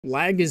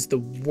Lag is the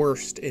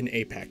worst in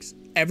Apex.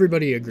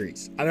 Everybody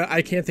agrees.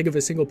 I can't think of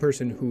a single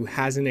person who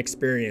hasn't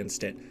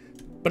experienced it.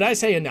 But I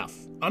say enough.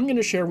 I'm going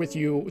to share with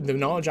you the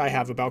knowledge I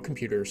have about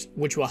computers,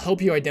 which will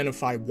help you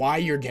identify why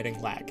you're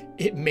getting lag.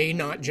 It may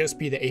not just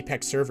be the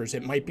Apex servers,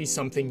 it might be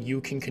something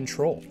you can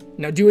control.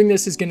 Now, doing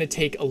this is going to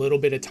take a little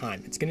bit of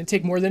time. It's going to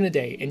take more than a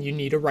day, and you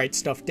need to write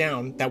stuff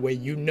down. That way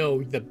you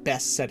know the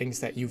best settings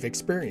that you've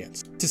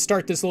experienced. To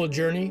start this little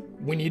journey,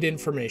 we need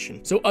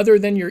information. So other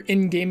than your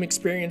in-game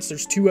experience,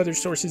 there's two other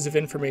sources of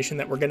information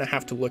that we're going to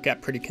have to look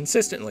at pretty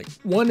consistently.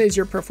 One is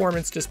your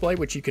performance display,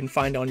 which you can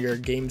find on your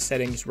game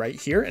settings right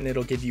here, and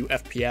it'll give you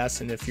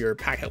FPS and if you're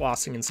packet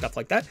lossing and stuff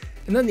like that.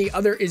 And then the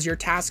other is your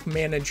task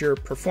manager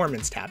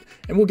performance tab,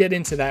 and we'll get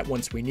into that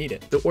once we need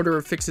it. The order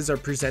of fixes are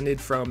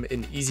presented from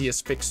an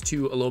easiest fix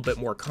to a little bit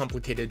more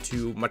complicated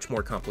to much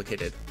more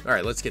complicated. All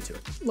right, let's get to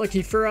it.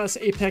 Lucky for us,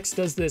 Apex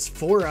does this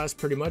for us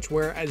pretty much,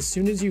 where as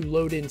soon as you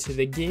load into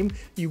the game,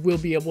 you will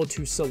be able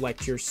to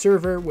select your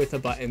server with a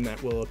button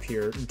that will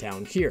appear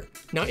down here.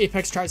 Now,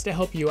 Apex tries to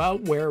help you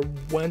out where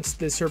once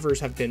the servers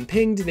have been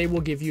pinged, they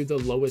will give you the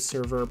lowest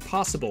server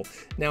possible.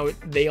 Now,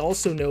 they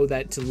also know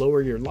that to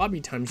lower your lobby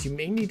times, you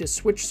may need to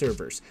switch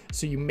servers.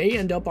 So you may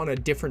end up on a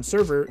different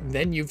server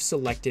than you've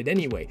selected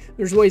anyway.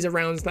 There's ways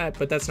around that,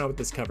 but that's not what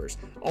this covers.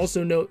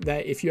 Also note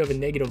that if you have a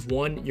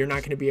 -1, you're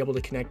not going to be able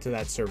to connect to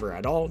that server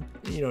at all.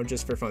 You know,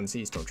 just for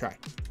funsies, don't try.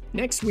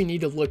 Next, we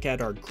need to look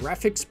at our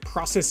graphics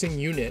processing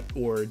unit,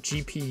 or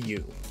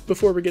GPU.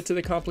 Before we get to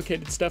the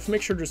complicated stuff,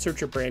 make sure to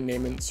search your brand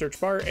name in the search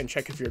bar and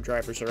check if your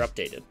drivers are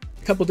updated.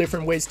 A couple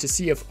different ways to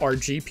see if our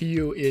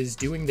GPU is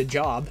doing the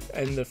job,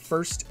 and the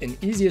first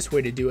and easiest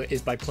way to do it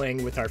is by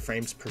playing with our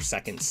frames per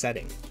second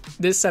setting.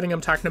 This setting I'm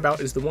talking about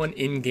is the one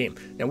in game.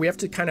 Now we have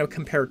to kind of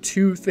compare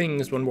two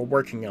things when we're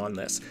working on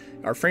this: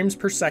 our frames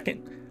per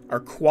second, our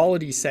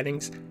quality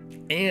settings,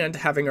 and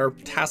having our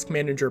task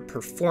manager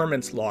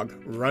performance log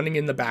running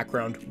in the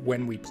background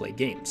when we play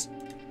games.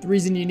 The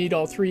reason you need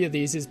all three of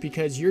these is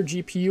because your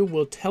GPU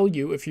will tell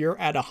you if you're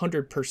at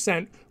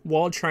 100%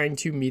 while trying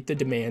to meet the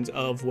demands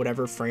of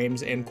whatever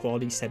frames and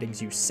quality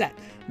settings you set.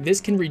 This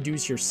can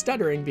reduce your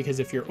stuttering, because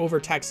if you're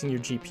overtaxing your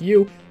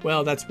GPU,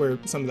 well, that's where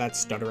some of that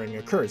stuttering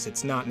occurs.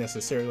 It's not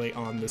necessarily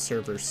on the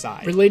server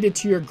side. Related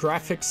to your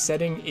graphics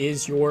setting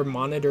is your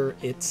monitor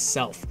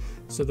itself.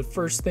 So the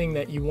first thing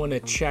that you want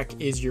to check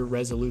is your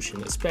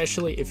resolution,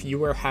 especially if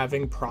you are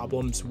having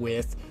problems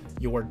with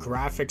your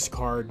graphics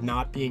card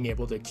not being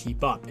able to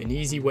keep up. An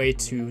easy way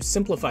to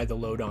simplify the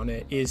load on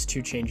it is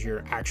to change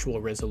your actual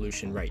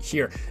resolution right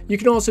here. You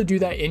can also do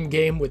that in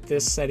game with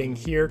this setting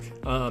here,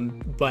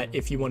 but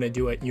if you want to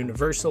do it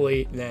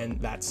universally, then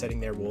that setting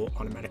there will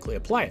automatically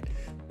apply it.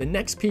 The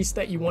next piece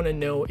that you want to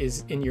know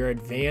is in your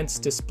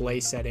advanced display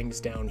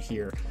settings down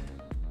here.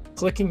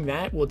 Clicking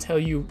that will tell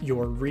you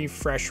your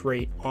refresh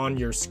rate on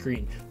your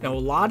screen. Now, a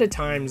lot of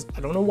times,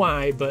 I don't know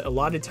why, but a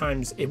lot of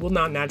times it will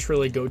not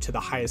naturally go to the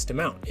highest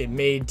amount. It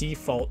may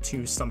default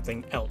to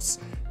something else.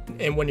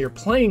 And when you're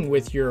playing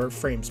with your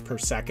frames per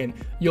second,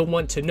 you'll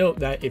want to note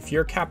that if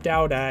you're capped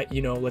out at,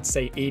 you know, let's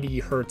say 80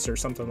 hertz or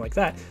something like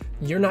that,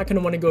 you're not going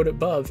to want to go to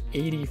above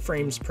 80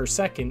 frames per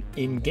second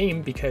in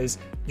game, because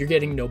you're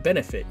getting no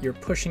benefit. You're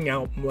pushing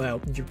out, well,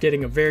 you're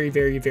getting a very,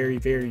 very, very,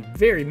 very,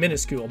 very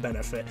minuscule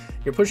benefit.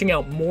 You're pushing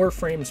out more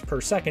frames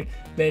per second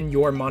than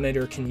your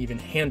monitor can even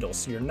handle.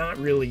 So you're not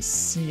really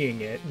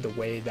seeing it the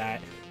way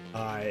that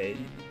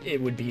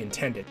it would be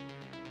intended.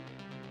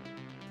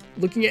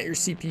 Looking at your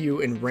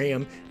CPU and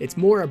RAM, it's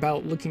more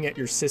about looking at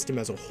your system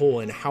as a whole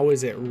and how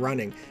is it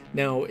running.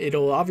 Now,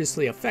 it'll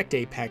obviously affect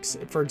Apex.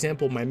 For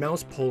example, my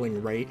mouse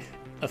polling rate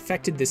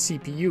affected the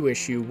CPU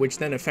issue, which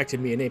then affected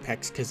me in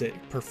Apex because it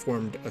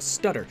performed a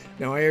stutter.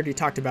 Now, I already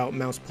talked about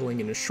mouse polling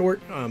in a short.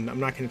 I'm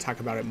not going to talk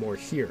about it more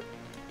here.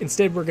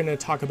 Instead, we're going to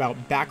talk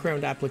about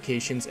background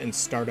applications and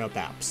startup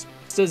apps.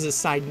 Just as a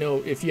side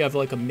note, if you have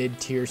like a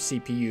mid-tier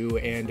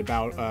CPU and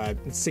about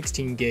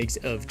 16 gigs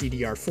of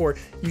DDR4,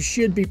 you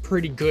should be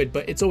pretty good,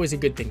 but it's always a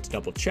good thing to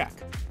double check.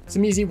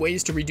 Some easy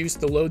ways to reduce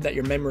the load that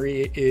your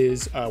memory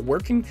is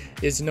working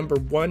is, number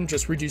one,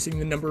 just reducing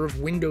the number of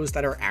windows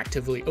that are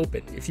actively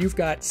open. If you've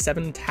got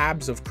 7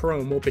 tabs of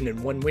Chrome open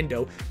in one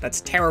window,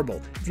 that's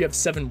terrible. If you have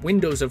 7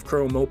 windows of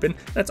Chrome open,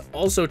 that's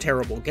also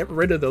terrible. Get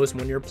rid of those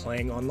when you're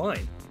playing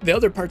online. The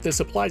other part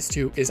this applies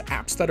to is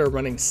apps that are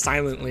running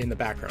silently in the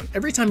background.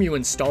 Every time you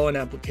install an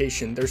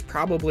application, there's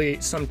probably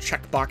some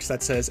checkbox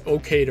that says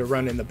okay to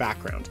run in the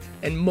background,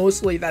 and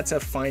mostly that's a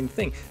fine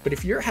thing. But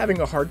if you're having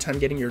a hard time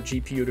getting your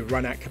GPU to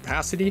run at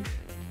capacity,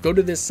 go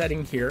to this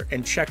setting here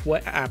and check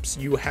what apps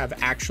you have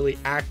actually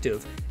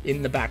active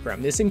in the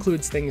background. This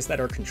includes things that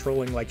are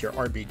controlling like your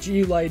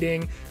RGB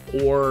lighting,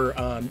 or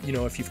you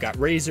know, if you've got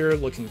Razer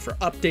looking for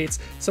updates.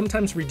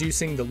 Sometimes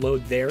reducing the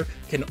load there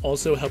can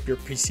also help your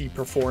PC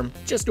perform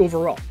just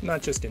overall,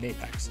 not just in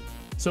Apex.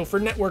 So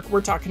for network,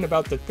 we're talking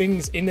about the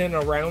things in and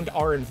around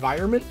our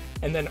environment,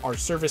 and then our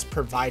service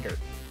provider.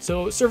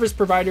 So service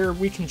provider,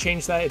 we can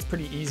change that. It's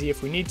pretty easy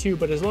if we need to,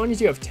 but as long as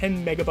you have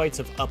 10 megabytes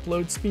of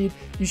upload speed,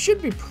 you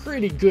should be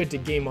pretty good to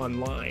game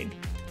online.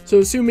 So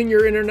assuming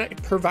your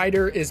internet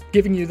provider is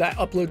giving you that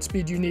upload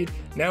speed you need,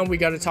 now we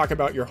got to talk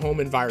about your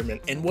home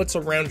environment and what's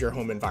around your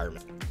home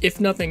environment. If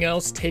nothing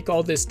else, take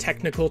all this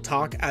technical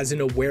talk as an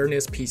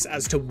awareness piece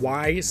as to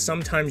why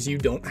sometimes you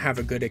don't have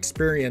a good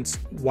experience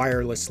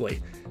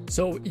wirelessly.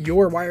 So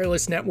your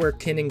wireless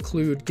network can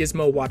include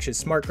gizmo watches,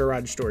 smart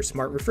garage doors,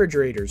 smart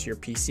refrigerators, your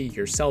PC,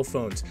 your cell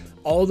phones,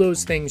 all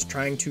those things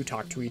trying to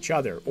talk to each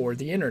other or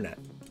the internet.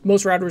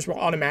 Most routers will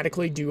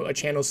automatically do a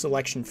channel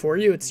selection for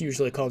you. It's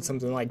usually called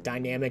something like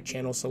dynamic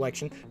channel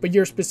selection, but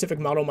your specific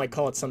model might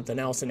call it something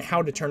else, and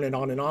how to turn it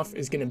on and off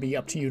is going to be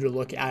up to you to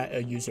look at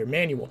a user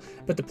manual.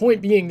 But the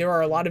point being, there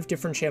are a lot of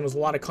different channels, a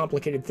lot of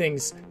complicated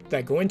things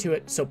that go into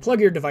it, so plug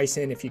your device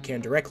in if you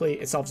can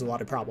directly. It solves a lot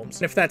of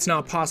problems. And if that's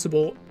not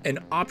possible, an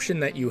option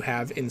that you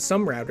have in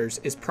some routers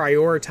is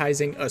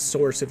prioritizing a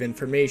source of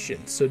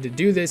information. So to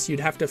do this, you'd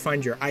have to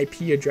find your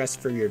IP address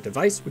for your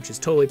device, which is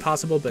totally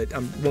possible, but I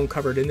won't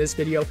cover it in this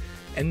video.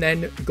 And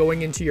then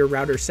going into your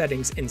router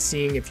settings and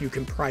seeing if you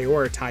can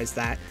prioritize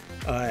that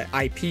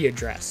IP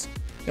address.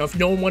 Now, if you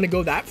don't want to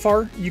go that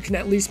far, you can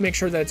at least make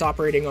sure that it's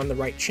operating on the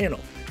right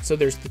channel. So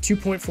there's the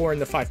 2.4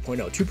 and the 5.0.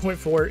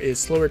 2.4 is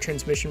slower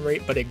transmission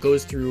rate, but it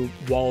goes through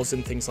walls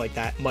and things like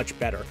that much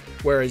better.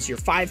 Whereas your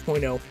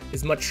 5.0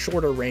 is much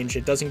shorter range.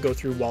 It doesn't go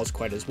through walls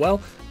quite as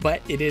well,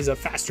 but it is a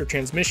faster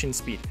transmission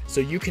speed.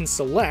 So you can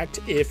select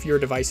if your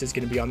device is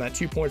going to be on that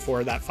 2.4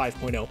 or that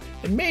 5.0,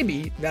 and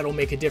maybe that'll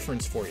make a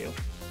difference for you.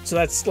 So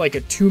that's like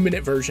a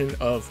 2-minute version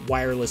of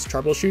wireless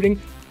troubleshooting.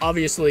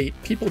 Obviously,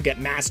 people get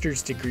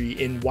master's degree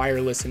in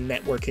wireless and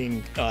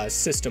networking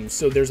systems,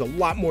 so there's a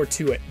lot more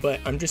to it, but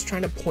I'm just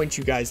trying to point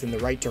you guys in the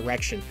right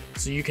direction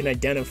so you can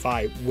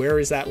identify where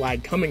is that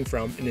lag coming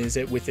from and is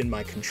it within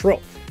my control.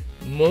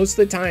 Most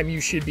of the time, you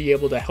should be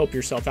able to help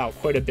yourself out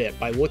quite a bit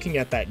by looking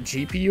at that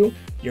GPU,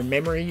 your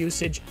memory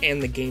usage,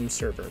 and the game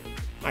server.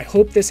 I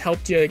hope this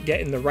helped you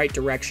get in the right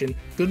direction.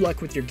 Good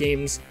luck with your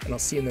games, and I'll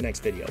see you in the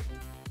next video.